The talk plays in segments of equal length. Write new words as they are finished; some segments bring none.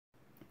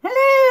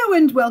Hello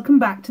and welcome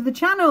back to the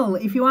channel.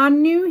 If you are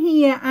new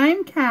here,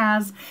 I'm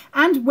Kaz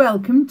and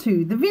welcome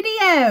to the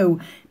video.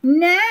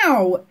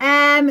 Now,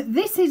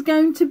 this is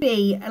going to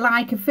be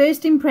like a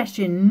first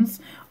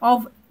impressions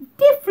of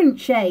different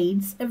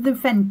shades of the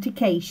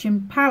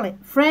Friendcation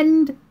palette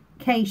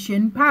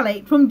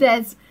from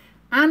Des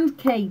and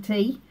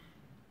Katie.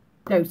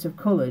 Dose of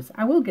colours.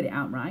 I will get it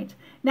out right.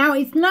 Now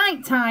it's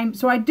night time,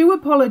 so I do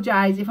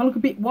apologise if I look a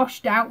bit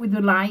washed out with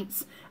the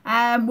lights.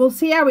 We'll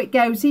see how it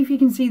goes, see if you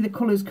can see the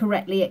colours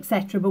correctly,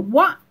 etc. But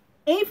what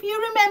if you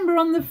remember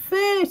on the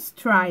first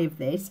try of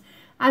this,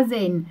 as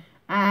in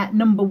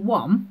number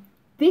 1,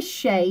 this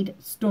shade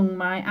stung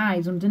my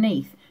eyes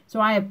underneath.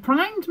 So I have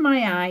primed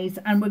my eyes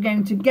and we're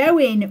going to go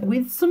in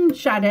with some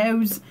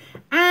shadows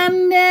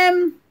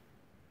and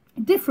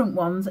different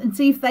ones and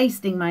see if they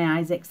sting my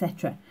eyes,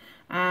 etc.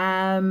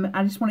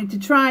 I just wanted to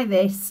try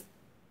this.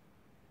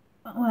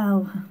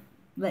 Well,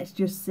 let's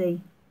just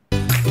see.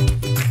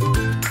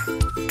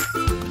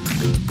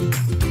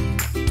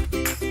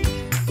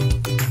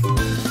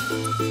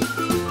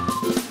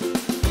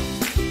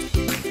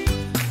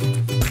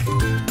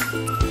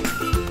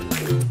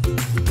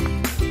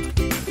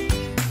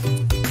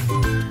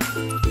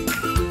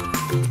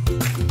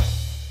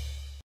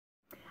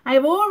 I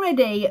have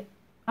already,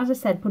 as I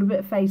said, put a bit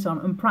of face on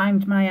and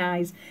primed my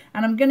eyes,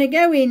 and I'm going to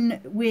go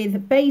in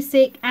with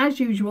basic as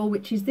usual,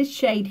 which is this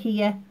shade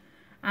here,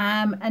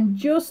 and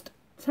just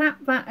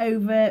tap that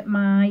over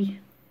my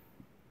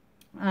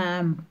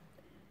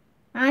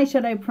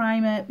eyeshadow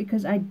primer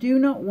because I do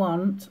not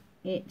want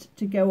it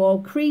to go all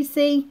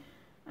creasy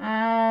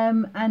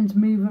and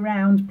move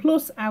around.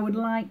 Plus I would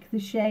like the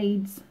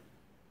shades,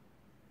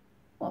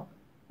 well,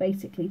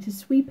 basically to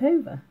sweep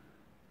over.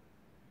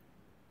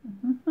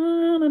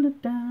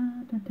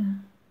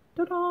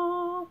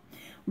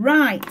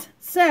 Right,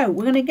 so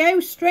we're going to go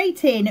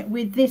straight in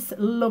with this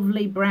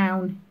lovely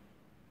brown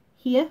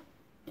here.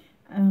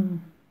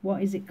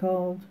 What is it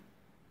called?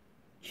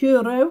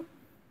 Churro.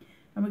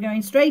 And we're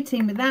going straight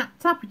in with that,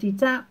 tappity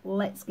tap.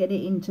 Let's get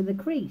it into the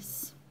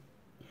crease.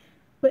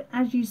 But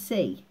as you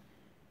see,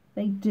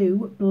 they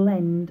do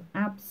blend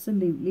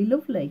absolutely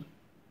lovely.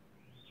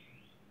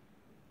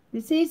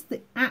 This is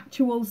the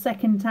actual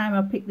second time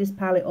I picked this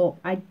palette up.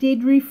 I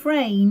did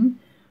refrain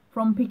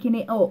from picking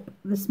it up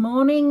this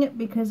morning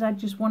because I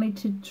just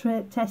wanted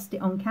to test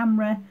it on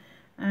camera,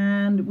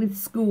 and with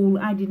school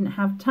I didn't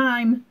have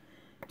time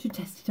to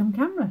test it on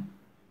camera.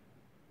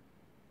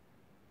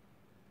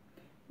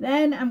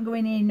 Then I'm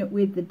going in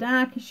with the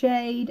darker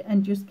shade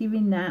and just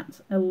giving that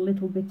a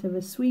little bit of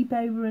a sweep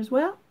over as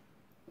well,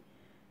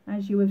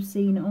 as you have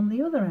seen on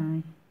the other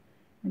eye,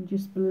 and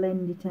just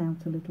blend it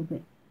out a little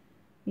bit.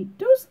 It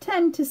does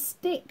tend to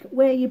stick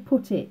where you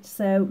put it,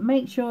 so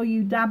make sure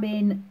you dab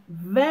in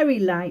very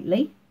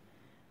lightly,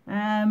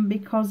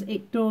 because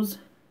it does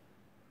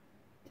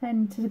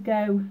tend to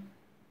go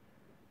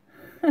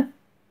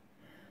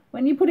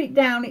when you put it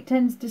down, it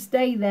tends to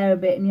stay there a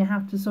bit and you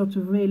have to sort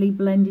of really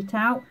blend it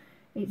out.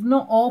 It's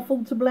not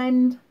awful to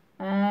blend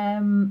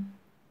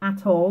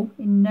at all,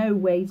 in no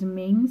ways and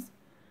means,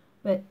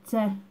 but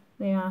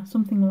they are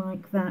something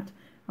like that.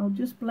 I'll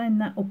just blend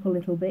that up a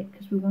little bit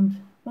because we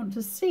want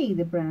to see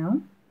the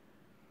brown,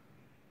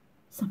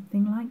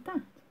 something like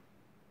that.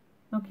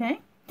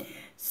 Okay,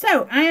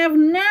 so I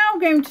am now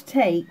going to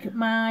take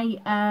my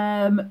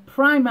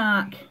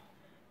Primark.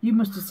 You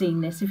must have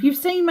seen this. If you've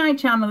seen my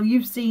channel,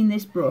 you've seen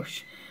this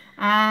brush.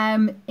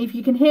 If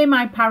you can hear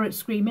my parrot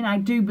screaming, I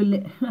do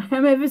believe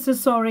I'm ever so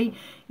sorry.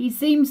 He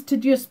seems to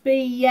just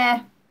be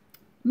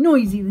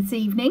noisy this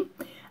evening.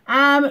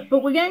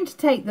 But we're going to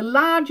take the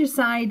larger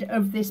side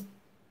of this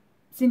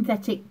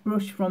synthetic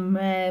brush from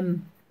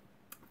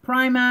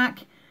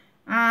Primark,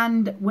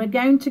 and we're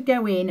going to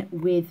go in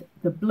with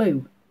the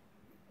blue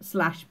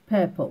 /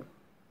 purple.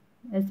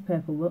 There's the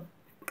purple, look.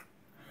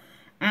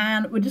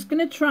 And we're just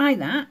going to try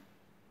that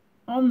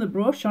on the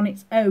brush on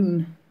its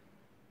own,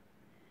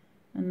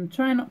 and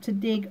try not to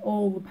dig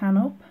all the pan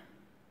up.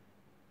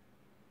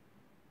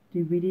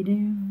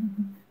 Doobity-doo.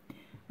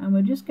 And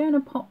we're just going to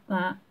pop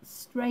that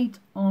straight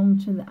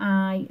onto the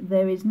eye.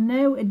 There is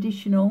no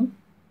additional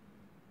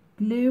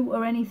glue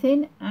or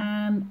anything,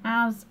 and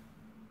as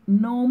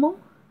normal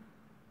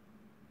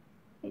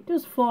it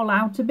does fall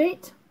out a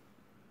bit,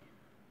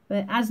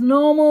 but as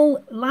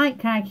normal,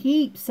 like I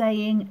keep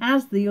saying,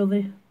 as the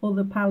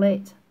other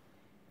palette,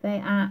 they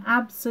are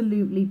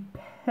absolutely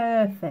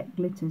perfect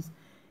glitters.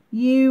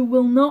 You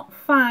will not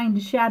find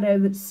a shadow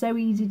that's so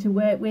easy to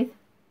work with.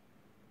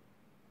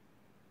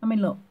 I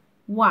mean, look,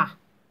 wow,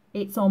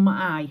 it's on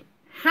my eye.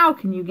 How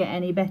can you get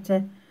any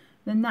better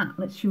than that?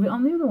 Let's shove it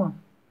on the other one.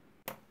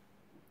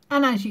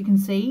 And as you can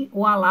see,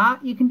 voila,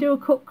 you can do a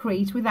cut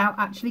crease without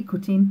actually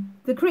cutting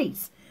the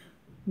crease.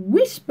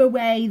 Wisp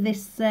away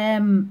this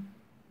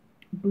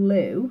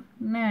blue.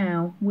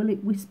 Now, will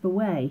it wisp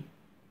away?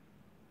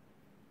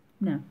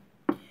 No.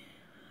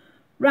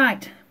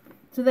 Right,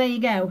 so there you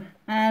go.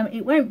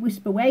 It won't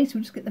wisp away, so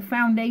we'll just get the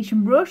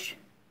foundation brush.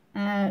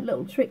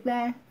 Little trick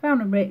there.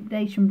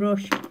 Foundation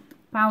brush,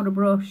 powder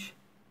brush.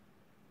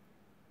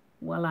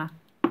 Voila.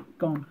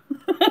 gone.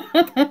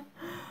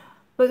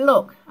 But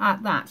look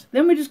at that.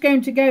 Then we're just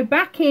going to go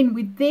back in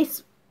with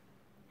this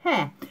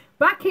hair,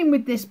 back in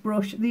with this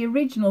brush, the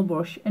original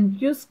brush, and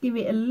just give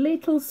it a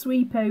little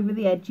sweep over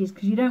the edges,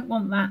 because you don't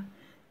want that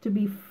to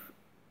be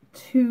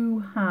too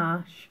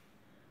harsh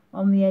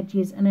on the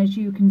edges. And as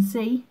you can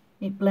see,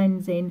 it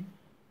blends in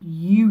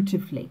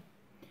beautifully.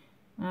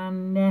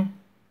 And there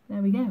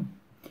we go.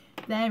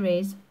 There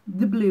is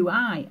the blue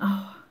eye.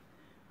 Oh,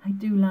 I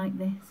do like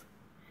this.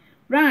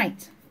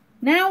 Right,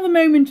 now the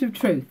moment of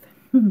truth.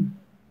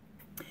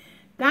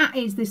 That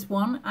is this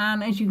one,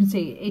 and as you can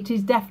see, it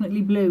is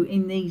definitely blue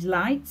in these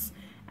lights,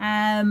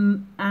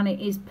 and it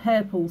is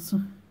purples.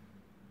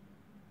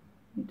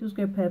 It does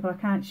go purple. I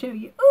can't show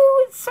you.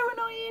 Oh, it's so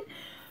annoying.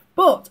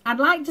 But I'd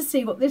like to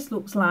see what this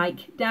looks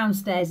like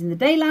downstairs in the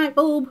daylight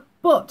bulb.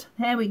 But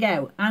here we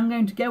go. I'm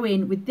going to go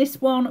in with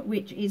this one,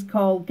 which is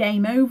called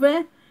Game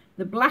Over,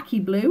 the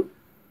blacky blue.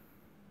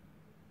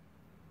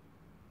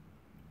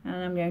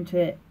 And I'm going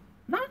to,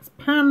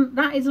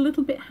 that is a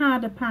little bit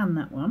harder pan,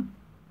 that one.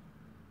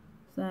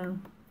 So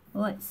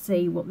let's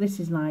see what this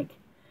is like.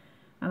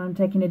 And I'm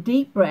taking a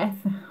deep breath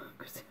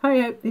because I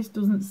hope this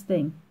doesn't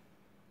sting.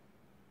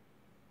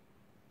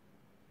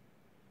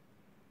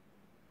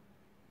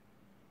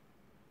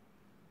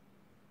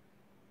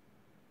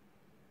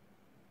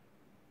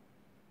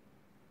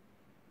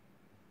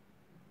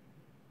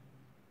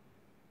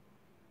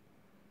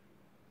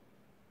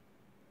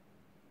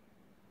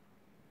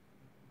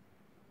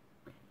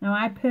 Now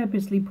I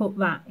purposely put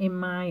that in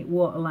my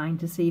waterline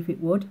to see if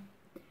it would.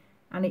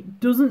 And it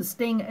doesn't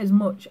sting as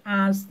much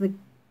as the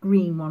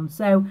green one.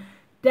 So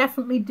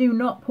definitely do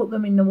not put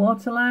them in the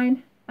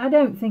waterline. I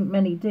don't think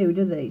many do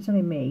they? It's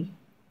only me.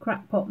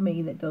 Crackpot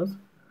me that does.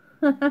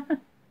 But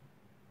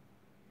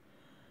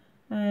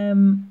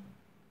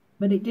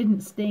it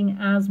didn't sting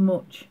as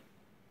much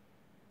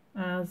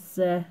as...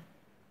 we're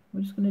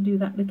just going to do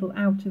that little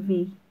outer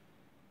V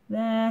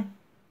there.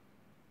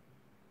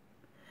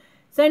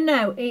 So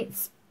no,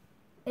 it's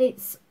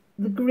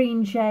the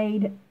green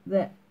shade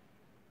that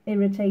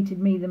irritated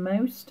me the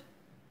most.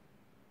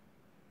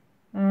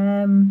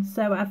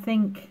 So I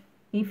think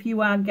if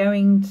you are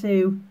going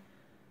to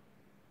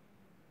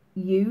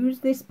use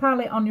this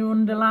palette on your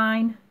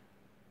underline,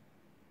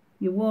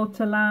 your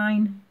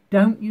waterline,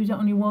 don't use it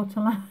on your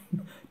waterline.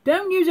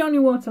 Don't use it on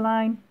your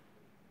waterline.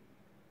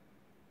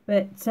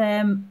 But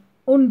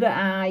under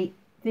eye,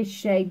 this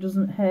shade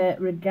doesn't hurt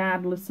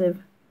regardless of,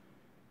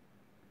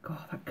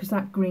 God, because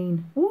that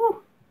green.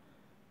 Ooh.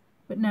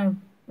 But no,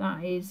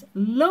 that is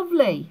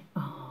lovely.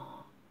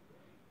 Oh.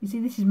 You see,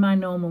 this is my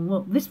normal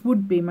look. This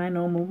would be my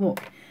normal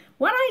look.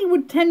 What I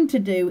would tend to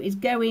do is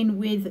go in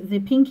with the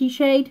pinky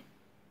shade.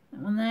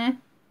 That one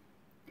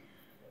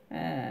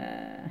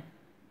there.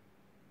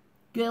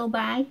 Girl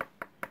Bye.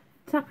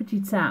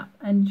 Tappity tap.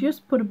 And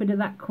just put a bit of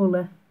that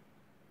colour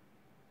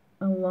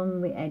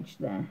along the edge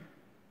there.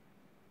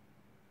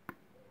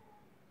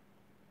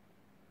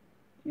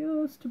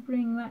 Just to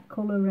bring that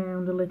colour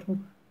round a little.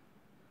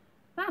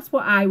 That's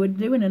what I would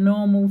do in a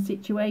normal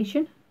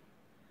situation.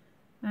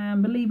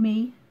 And believe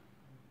me,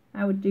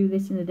 I would do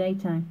this in the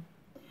daytime.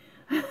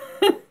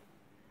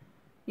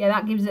 Yeah,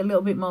 that gives it a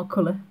little bit more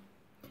colour.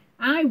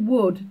 I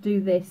would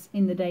do this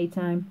in the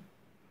daytime.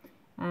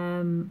 I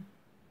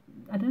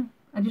don't know.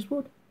 I just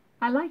would.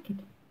 I like it.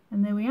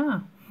 And there we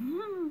are.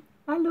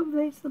 I love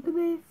this. Look at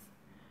this.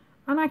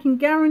 And I can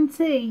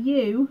guarantee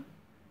you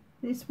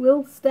this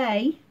will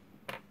stay.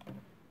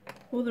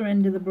 Other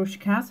end of the brush,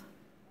 Kaz.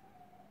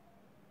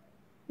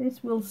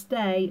 This will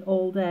stay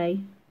all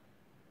day.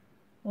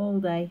 All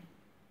day.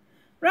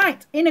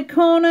 Right, in a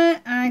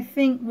corner, I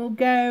think we'll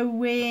go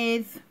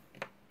with...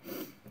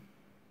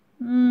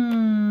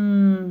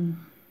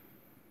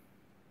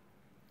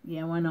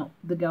 yeah, why not?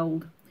 The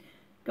gold.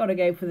 Gotta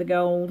go for the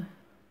gold.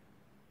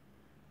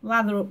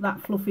 Lather up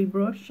that fluffy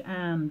brush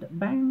and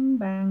bang,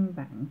 bang,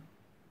 bang.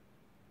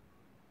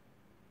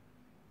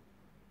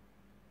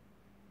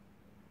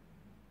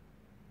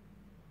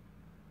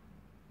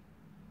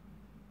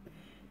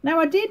 Now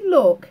I did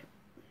look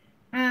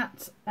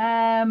at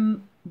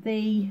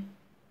the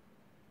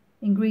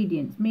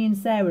ingredients. Me and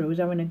Sarah was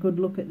having a good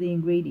look at the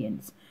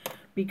ingredients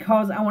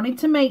because I wanted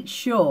to make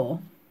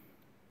sure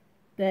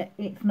that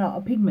it's not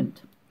a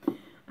pigment.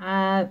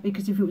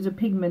 Because if it was a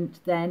pigment,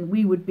 then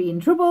we would be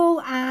in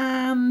trouble,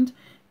 and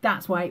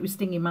that's why it was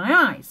stinging my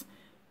eyes.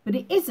 But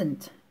it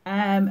isn't.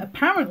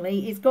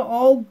 Apparently, it's got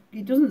all,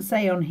 it doesn't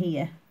say on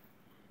here,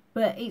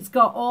 but it's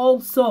got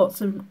all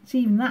sorts of,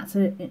 see, even that's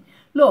a,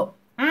 look,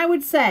 I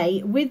would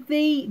say with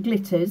the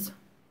glitters,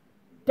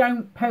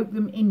 don't poke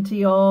them into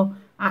your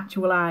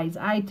actual eyes.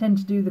 I tend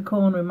to do the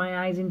corner of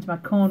my eyes into my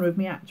corner of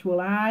my actual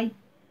eye.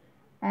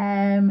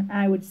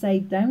 I would say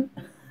don't.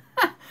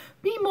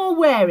 Be more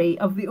wary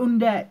of the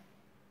under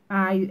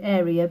eye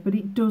area, but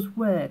it does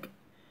work.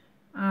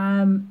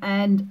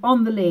 And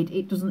on the lid,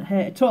 it doesn't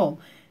hurt at all.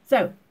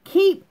 So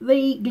keep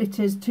the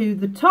glitters to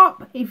the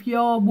top if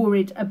you're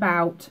worried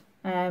about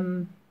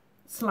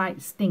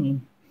slight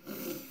stinging.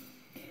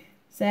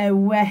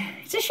 So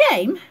it's a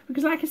shame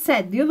because, like I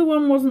said, the other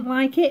one wasn't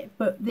like it,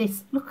 but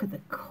this, look at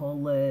the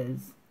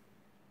colours.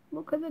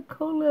 Look at the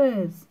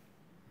colours.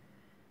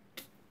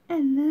 I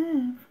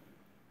love.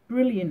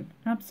 Brilliant,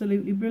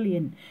 absolutely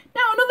brilliant.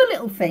 Now another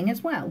little thing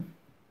as well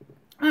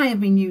I have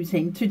been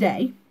using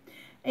today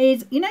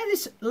is, you know,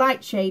 this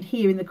light shade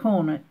here in the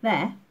corner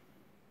there,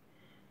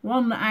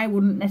 one that I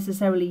wouldn't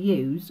necessarily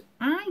use.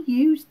 I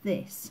used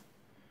this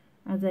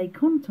as a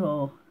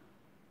contour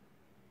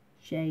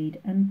shade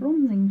and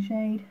bronzing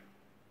shade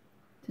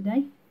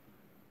today,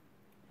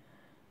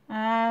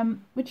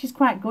 which is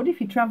quite good if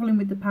you're travelling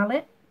with the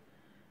palette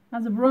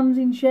as a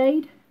bronzing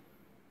shade.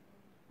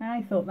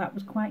 I thought that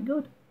was quite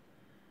good.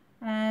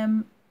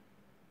 It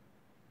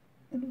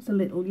looks a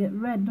little yet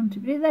red, doesn't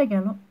it? There you go,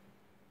 look.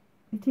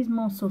 It is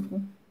more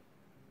subtle,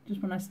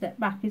 just when I step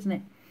back, isn't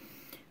it?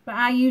 But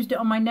I used it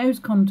on my nose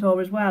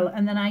contour as well,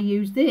 and then I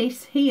used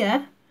this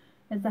here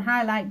as the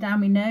highlight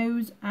down my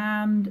nose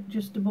and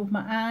just above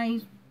my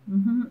eyes,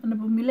 and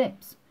above my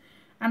lips.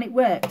 And it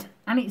worked,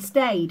 and it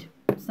stayed.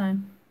 So,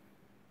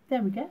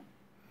 there we go.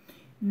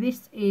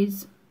 This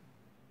is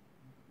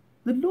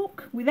the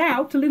look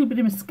without a little bit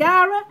of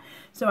mascara.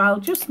 So I'll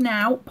just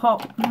now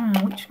pop,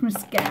 which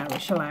mascara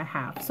shall I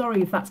have?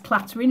 Sorry if that's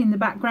clattering in the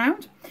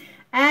background.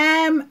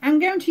 I'm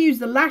going to use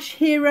the Lash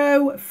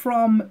Hero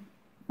from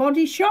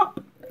Body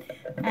Shop.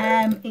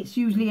 It's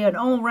usually an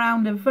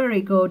all-rounder,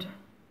 very good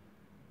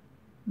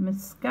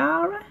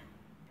mascara.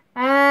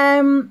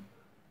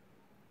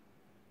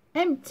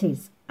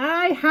 Empties.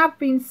 I have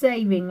been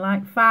saving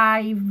like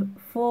 4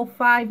 or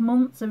 5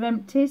 months of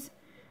empties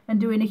and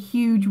doing a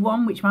huge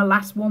one, which my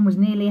last one was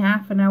nearly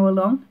half an hour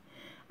long.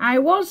 I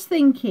was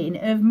thinking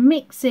of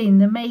mixing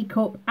the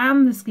makeup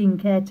and the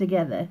skincare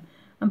together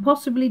and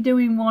possibly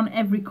doing one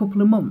every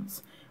couple of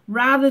months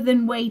rather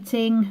than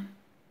waiting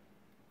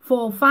 4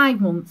 or 5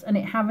 months and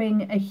it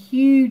having a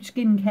huge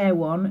skincare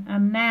one.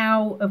 And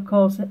now, of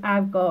course,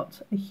 I've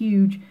got a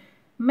huge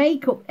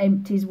makeup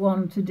empties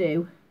one to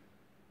do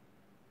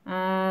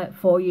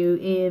for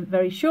you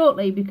very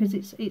shortly because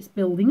it's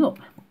building up.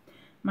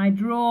 My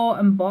drawer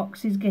and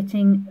box is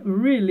getting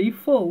really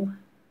full.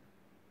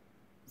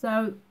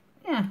 So,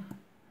 yeah.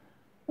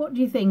 What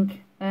do you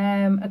think?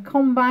 A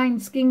combined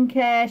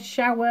skincare,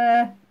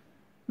 shower,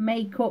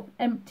 makeup,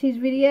 empties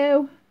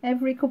video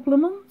every couple of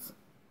months?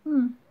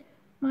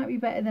 Might be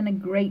better than a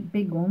great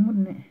big one,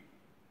 wouldn't it?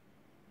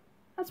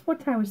 That's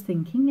what I was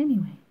thinking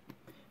anyway.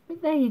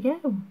 But there you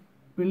go.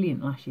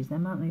 Brilliant lashes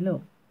them, aren't they?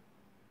 Look.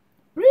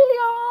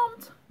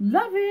 Brilliant!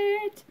 Love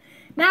it!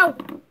 Now,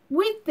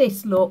 with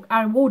this look,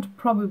 I would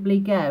probably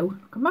go,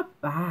 look at my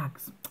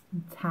bags,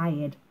 I'm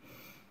tired,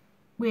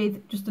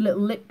 with just a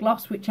little lip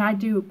gloss, which I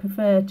do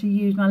prefer to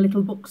use my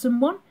little buxom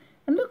one.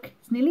 And look,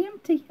 it's nearly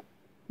empty.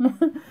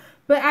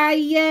 But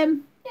yeah,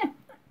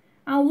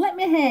 I'll let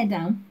my hair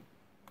down.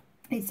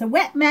 It's a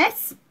wet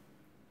mess.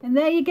 And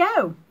there you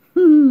go.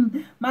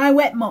 My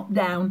wet mop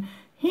down.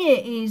 Here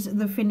is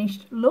the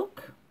finished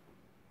look.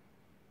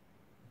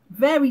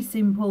 Very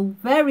simple,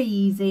 very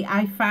easy.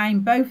 I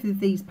find both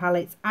of these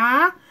palettes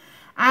are.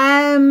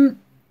 And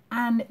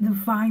the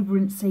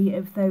vibrancy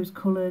of those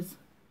colours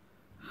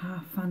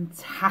are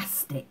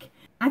fantastic.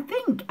 I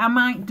think I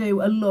might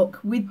do a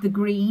look with the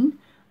green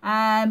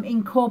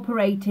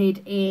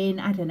incorporated in,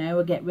 I don't know,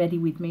 a Get Ready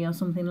With Me or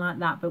something like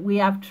that. But we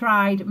have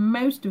tried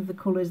most of the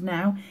colours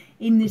now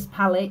in this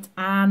palette,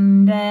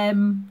 and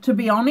to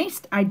be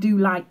honest, I do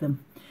like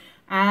them.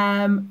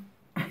 I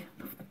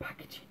love the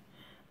packaging.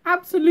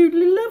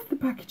 Absolutely love the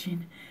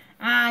packaging.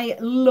 I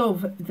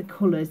love the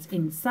colours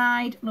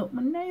inside. Look,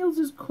 my nails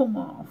has come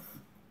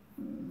off.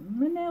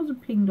 My nails are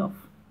pinged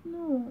off.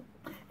 No.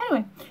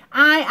 Anyway,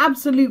 I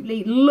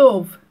absolutely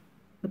love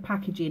the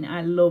packaging.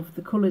 I love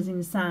the colours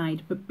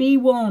inside. But be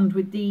warned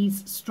with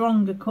these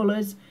stronger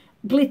colours,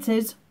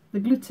 glitters, the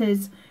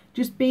glitters,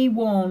 just be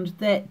warned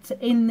that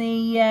in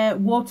the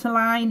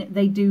waterline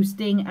they do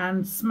sting,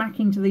 and smack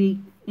into the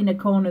inner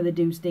corner they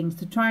do stings.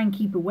 To try and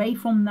keep away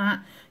from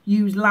that,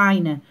 use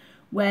liner,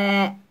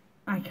 where,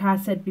 like I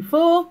said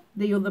before,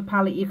 the other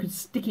palette you could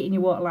stick it in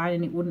your waterline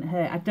and it wouldn't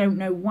hurt. I don't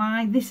know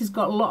why. This has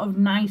got a lot of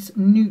nice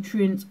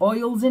nutrients,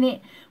 oils in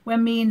it.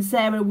 When me and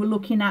Sarah were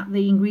looking at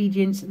the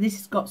ingredients, this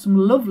has got some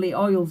lovely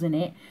oils in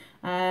it.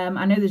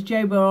 I know there's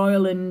jojoba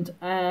oil and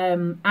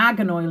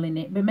argan oil in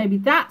it, but maybe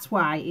that's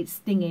why it's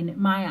stinging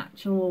my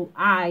actual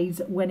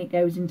eyes when it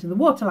goes into the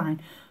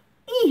waterline.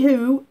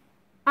 Anywho,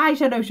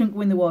 eyeshadow shouldn't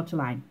go in the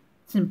waterline.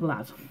 Simple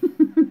as.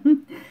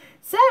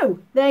 So,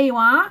 there you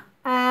are.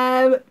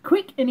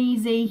 Quick and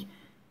easy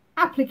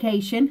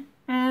application.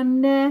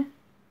 And,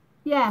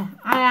 yeah,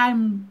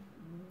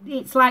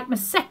 it's like my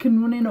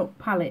second running up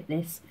palette,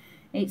 this.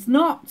 It's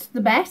not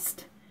the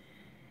best.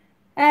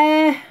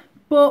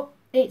 But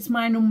it's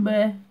my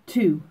number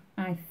 2,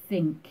 I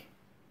think.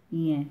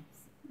 Yes,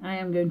 I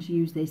am going to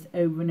use this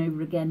over and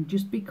over again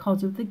just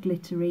because of the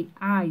glittery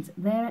eyes.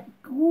 They're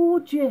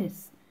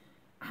gorgeous.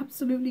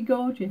 Absolutely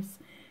gorgeous.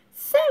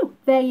 So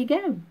there you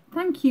go.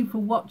 Thank you for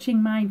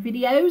watching my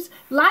videos.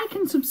 Like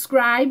and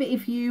subscribe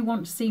if you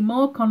want to see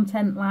more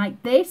content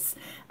like this.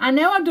 I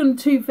know I've done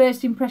 2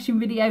 first impression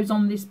videos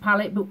on this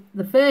palette, but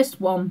the first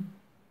one,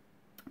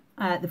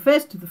 the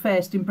first of the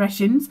first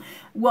impressions,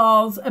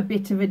 was a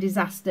bit of a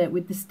disaster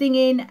with the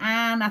stinging,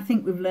 and I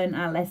think we've learned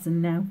our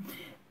lesson now.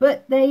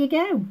 But there you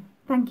go.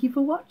 Thank you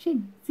for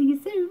watching. See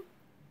you soon.